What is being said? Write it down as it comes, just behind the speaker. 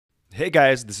Hey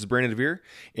guys, this is Brandon DeVere,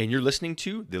 and you're listening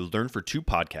to the Learn for Two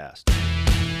podcast.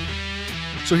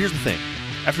 So here's the thing.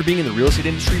 After being in the real estate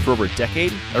industry for over a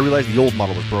decade, I realized the old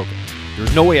model was broken. There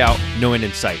was no way out, no end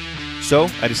in sight. So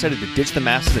I decided to ditch the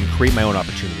masses and create my own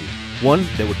opportunity. One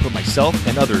that would put myself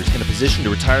and others in a position to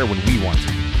retire when we want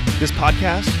to. This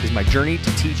podcast is my journey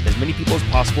to teach as many people as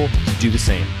possible to do the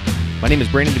same. My name is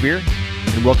Brandon DeVere,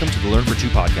 and welcome to the Learn for Two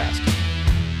podcast.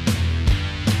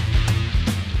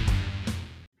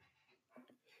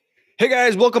 Hey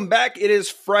guys, welcome back. It is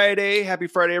Friday. Happy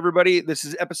Friday, everybody. This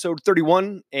is episode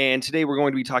 31, and today we're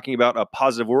going to be talking about a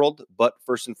positive world. But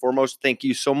first and foremost, thank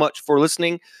you so much for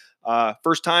listening.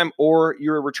 First time or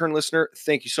you're a return listener,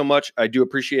 thank you so much. I do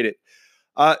appreciate it.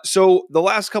 So the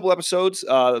last couple episodes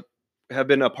have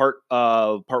been a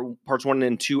parts 1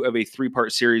 and 2 of a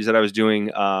 3-part series that I was doing.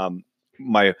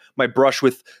 My brush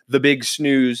with the big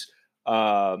snooze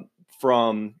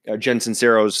from Jen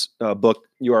Sincero's book,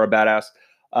 You Are a Badass.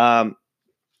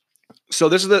 So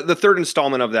this is the third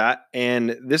installment of that.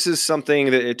 And this is something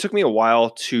that it took me a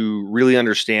while to really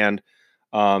understand.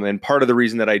 And part of the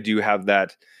reason that I do have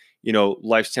that,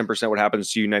 life's 10% what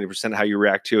happens to you, 90% how you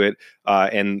react to it.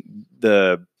 And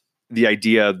the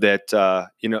idea that,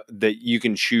 that you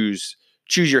can choose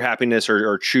your happiness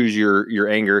or choose your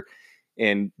anger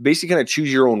and basically kind of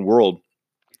choose your own world.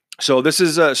 So this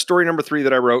is story number 3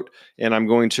 that I wrote, and I'm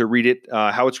going to read it,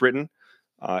 how it's written.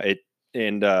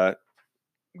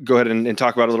 Go ahead and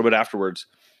talk about it a little bit afterwards.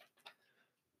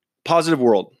 Positive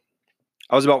world.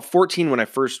 I was about 14 when I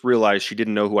first realized she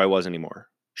didn't know who I was anymore.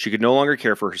 She could no longer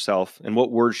care for herself, and what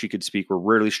words she could speak were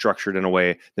rarely structured in a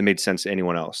way that made sense to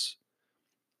anyone else.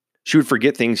 She would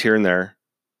forget things here and there,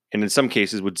 and in some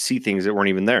cases would see things that weren't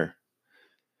even there.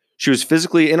 She was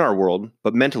physically in our world,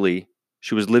 but mentally,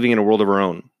 she was living in a world of her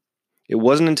own. It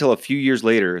wasn't until a few years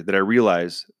later that I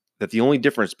realized that the only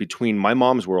difference between my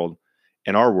mom's world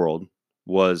and our world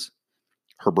was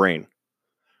her brain.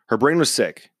 Her brain was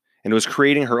sick, and it was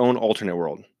creating her own alternate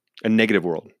world, a negative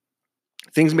world.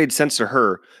 Things made sense to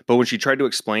her, but when she tried to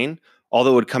explain, all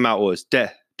that would come out was deh,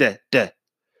 deh, deh.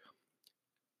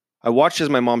 I watched as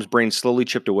my mom's brain slowly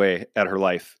chipped away at her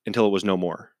life until it was no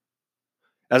more.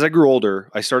 As I grew older,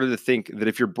 I started to think that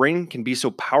if your brain can be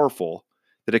so powerful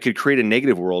that it could create a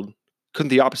negative world, couldn't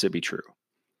the opposite be true?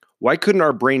 Why couldn't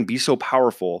our brain be so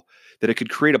powerful that it could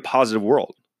create a positive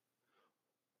world?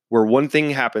 Where one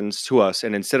thing happens to us,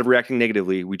 and instead of reacting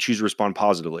negatively, we choose to respond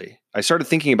positively. I started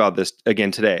thinking about this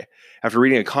again today after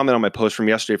reading a comment on my post from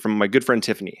yesterday from my good friend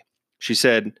Tiffany. She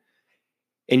said,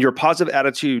 "And your positive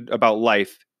attitude about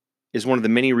life is one of the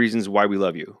many reasons why we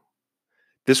love you."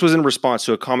 This was in response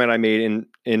to a comment I made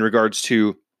in regards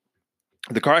to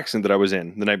the car accident that I was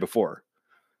in the night before.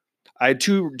 I had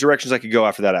 2 directions I could go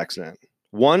after that accident.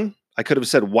 One, I could have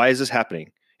said, "Why is this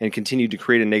happening?" and continued to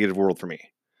create a negative world for me.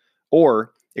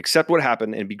 Or accept what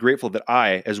happened and be grateful that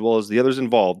I, as well as the others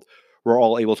involved, were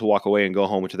all able to walk away and go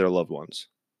home to their loved ones.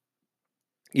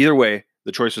 Either way,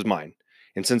 the choice was mine.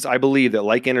 And since I believe that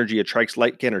like energy attracts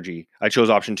like energy, I chose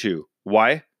option 2.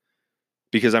 Why?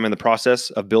 Because I'm in the process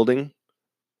of building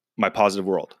my positive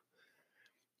world.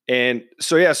 And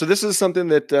so this is something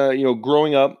that,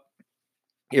 growing up,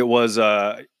 it was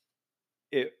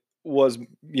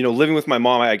living with my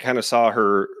mom. I kind of saw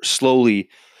her slowly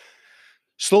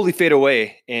fade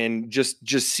away, and just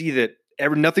see that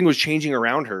nothing was changing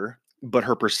around her, but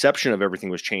her perception of everything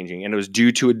was changing. And it was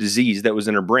due to a disease that was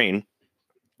in her brain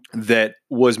that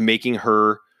was making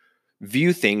her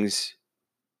view things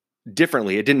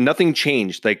differently. Nothing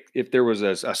changed. Like if there was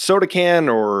a soda can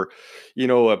or,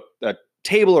 a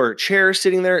table or a chair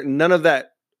sitting there, none of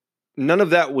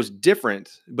that was different.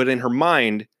 But in her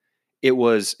mind, it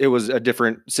was a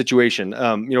different situation.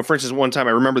 For instance, one time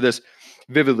I remember this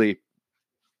vividly.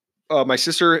 My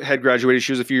sister had graduated.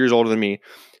 She was a few years older than me.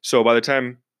 So by the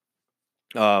time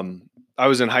I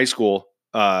was in high school,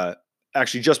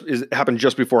 actually it happened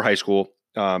just before high school,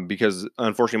 because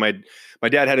unfortunately my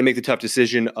dad had to make the tough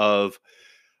decision of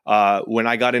when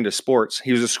I got into sports.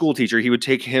 He was a school teacher. He would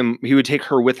take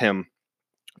her with him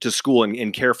to school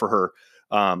and care for her.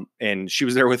 And she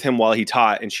was there with him while he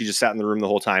taught, and she just sat in the room the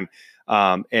whole time.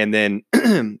 And then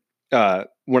when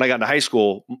I got into high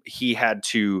school, he had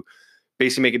to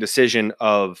basically make a decision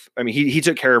of, he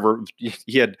took care of her.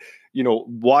 He had,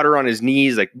 water on his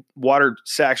knees, like water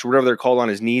sacks, whatever they're called, on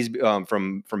his knees,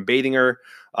 from bathing her,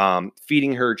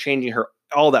 feeding her, changing her,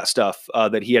 all that stuff,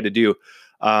 that he had to do.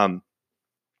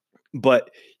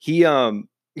 But he had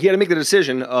to make the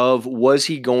decision of, was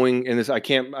he going in this? I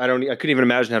couldn't even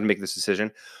imagine how to make this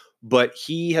decision, but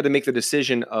he had to make the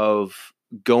decision of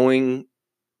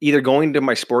either going to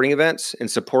my sporting events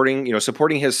and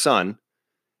supporting his son,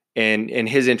 and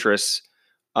his interests,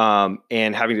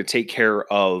 and having to take care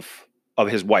of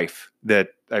his wife. That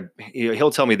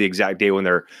he'll tell me the exact day when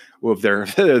they're with their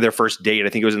their first date. I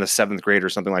think it was in the 7th grade or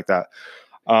something like that.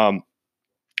 But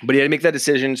he had to make that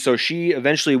decision. So she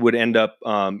eventually would end up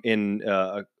in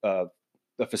a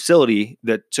facility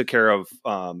that took care of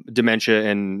dementia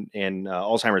and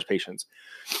Alzheimer's patients.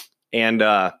 And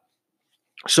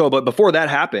but before that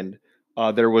happened,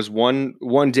 there was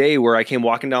one day where I came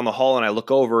walking down the hall and I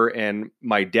look over and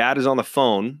my dad is on the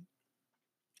phone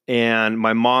and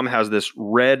my mom has this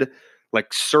red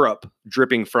like syrup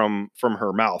dripping from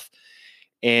her mouth.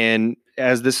 And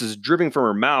as this is dripping from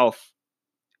her mouth,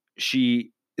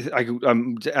 I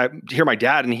hear my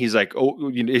dad and he's like, oh,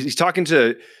 he's talking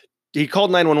to, he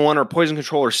called 911 or poison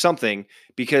control or something,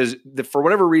 because for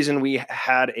whatever reason, we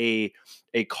had a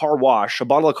car wash, a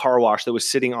bottle of car wash that was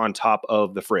sitting on top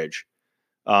of the fridge.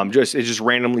 It's just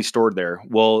randomly stored there.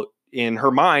 Well, in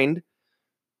her mind,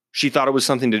 she thought it was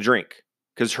something to drink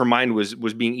because her mind was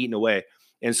being eaten away.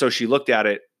 And so she looked at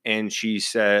it and she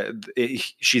said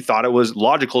she thought it was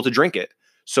logical to drink it.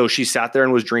 So she sat there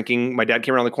and was drinking. My dad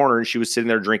came around the corner and she was sitting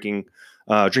there drinking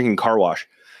car wash.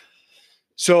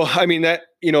 So, I mean, that,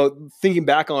 thinking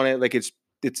back on it, like it's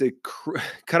a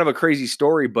kind of a crazy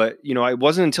story, but, it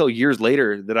wasn't until years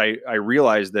later that I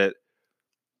realized that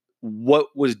what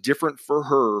was different for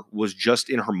her was just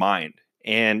in her mind.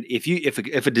 And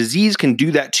if a disease can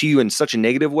do that to you in such a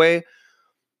negative way,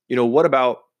 what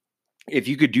about if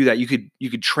you could do that, you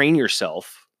could train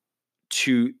yourself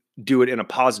to do it in a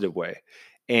positive way.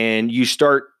 And you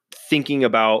start thinking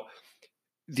about,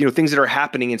 things that are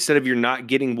happening instead of you're not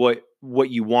getting what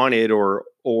you wanted or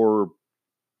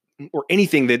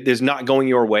anything that is not going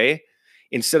your way.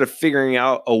 Instead of figuring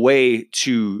out a way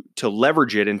to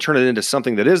leverage it and turn it into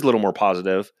something that is a little more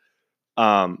positive,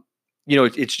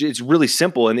 it's really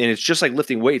simple. And it's just like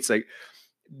lifting weights. Like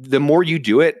the more you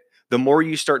do it, the more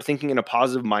you start thinking in a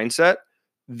positive mindset,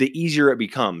 the easier it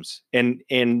becomes. And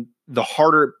the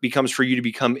harder it becomes for you to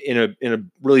become in a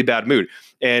really bad mood.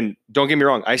 And don't get me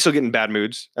wrong, I still get in bad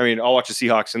moods. I mean, I'll watch the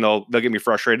Seahawks and they'll get me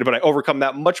frustrated, but I overcome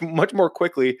that much more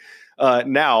quickly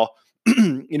now,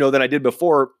 than I did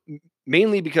before.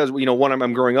 Mainly because, one,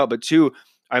 I'm growing up, but two,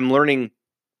 I'm learning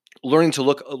to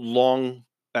look on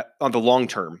the long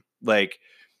term. Like,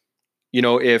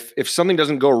 if something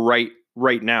doesn't go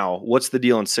right now, what's the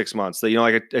deal in 6 months? That,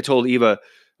 like I told Eva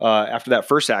after that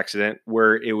first accident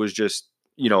where it was just,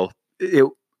 what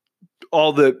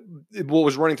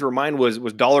was running through her mind was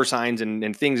dollar signs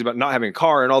and things about not having a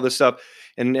car and all this stuff.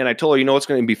 And I told her, it's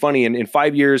going to be funny. And in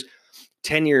 5 years,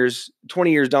 10 years,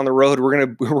 20 years down the road, we're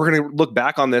going to look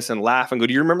back on this and laugh and go,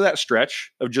 do you remember that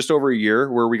stretch of just over a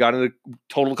year where we got into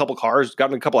totaled a couple cars, got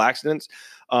in a couple accidents?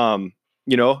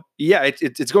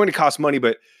 It's going to cost money,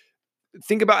 but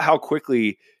think about how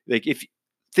quickly, like if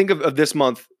think of this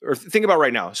month or think about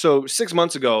right now. So 6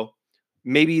 months ago,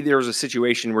 maybe there was a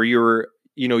situation where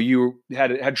you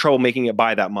had trouble making it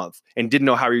by that month and didn't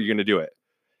know how you're going to do it.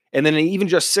 And then even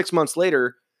just 6 months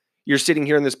later, you're sitting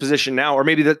here in this position now, or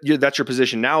maybe that's your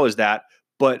position now is that.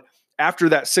 But after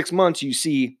that 6 months, you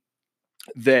see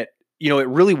that, it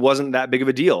really wasn't that big of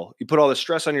a deal. You put all the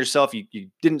stress on yourself. You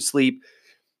didn't sleep.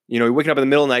 You're waking up in the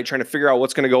middle of the night trying to figure out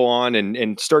what's going to go on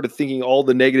and started thinking all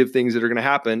the negative things that are going to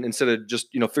happen instead of just,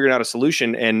 figuring out a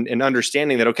solution and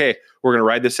understanding that, okay, we're going to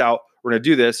ride this out. We're going to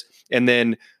do this. And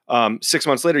then 6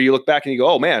 months later, you look back and you go,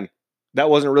 oh man, that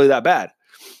wasn't really that bad.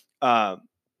 Or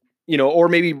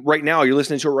maybe right now you're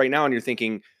listening to it right now and you're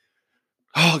thinking,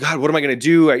 oh God, what am I going to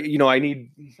do? I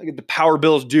get the power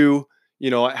bills due,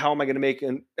 how am I going to make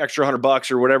an extra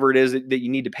 $100 or whatever it is that you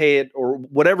need to pay it or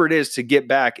whatever it is to get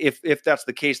back. If that's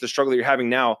the case, the struggle that you're having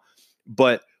now,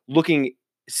 but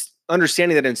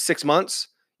understanding that in 6 months,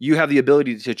 you have the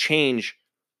ability to change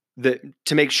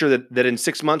to make sure that in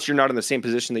 6 months, you're not in the same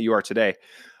position that you are today.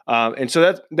 And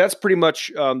so that's pretty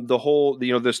much the whole,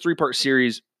 this 3-part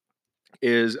series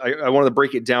is I wanted to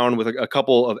break it down with a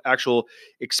couple of actual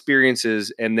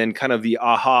experiences and then kind of the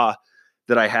aha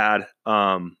that I had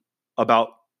about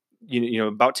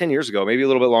 10 years ago, maybe a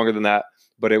little bit longer than that.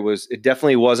 But it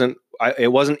definitely wasn't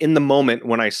in the moment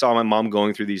when I saw my mom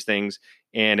going through these things.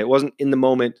 And it wasn't in the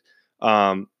moment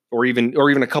or even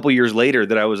a couple years later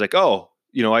that I was like, oh,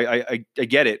 I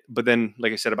get it. But then,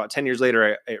 like I said, about 10 years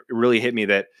later, it really hit me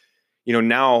that,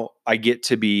 now I get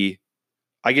to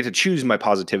choose my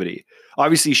positivity.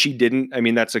 Obviously she didn't. I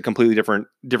mean, that's a completely different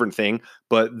thing.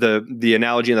 But the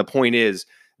analogy and the point is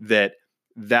that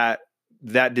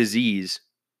disease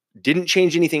didn't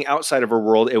change anything outside of her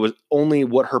world. It was only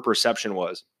what her perception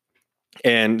was.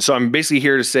 And so I'm basically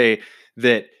here to say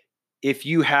that if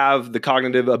you have the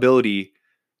cognitive ability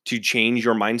to change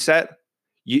your mindset,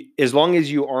 as long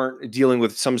as you aren't dealing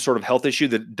with some sort of health issue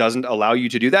that doesn't allow you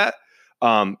to do that,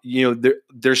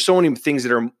 there's so many things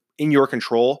that are in your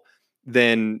control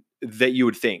than you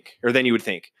would think.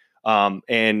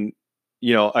 And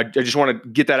I just want to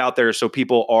get that out there so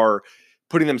people are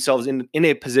putting themselves in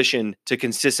a position to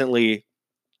consistently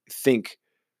think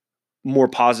more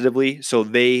positively, so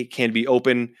they can be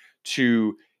open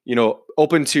to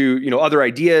other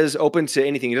ideas, open to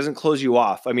anything. It doesn't close you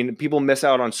off. I mean, people miss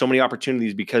out on so many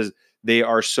opportunities because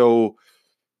they're so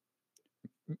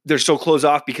closed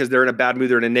off because they're in a bad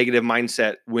mood, they're in a negative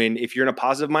mindset. When if you're in a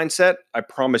positive mindset, I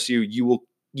promise you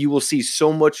will see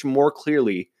so much more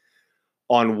clearly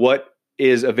on what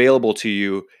is available to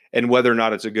you and whether or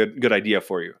not it's a good idea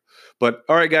for you. But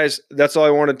all right, guys, that's all I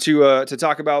wanted to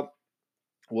talk about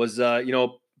was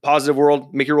positive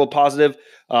world, make your world positive.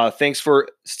 Thanks for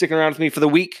sticking around with me for the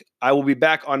week. I will be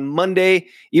back on Monday,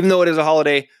 even though it is a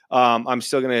holiday. I'm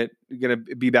still gonna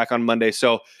be back on Monday.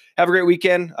 So have a great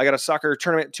weekend. I got a soccer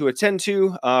tournament to attend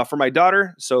to for my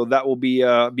daughter, so that will be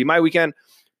my weekend.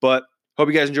 But hope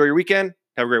you guys enjoy your weekend.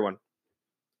 Have a great one.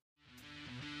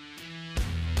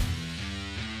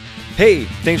 Hey,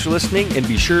 thanks for listening, and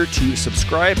be sure to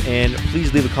subscribe and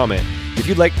please leave a comment. If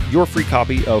you'd like your free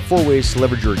copy of 4 ways to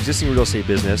leverage your existing real estate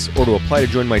business or to apply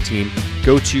to join my team,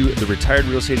 go to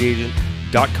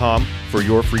theretiredrealestateagent.com for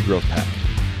your free growth pack.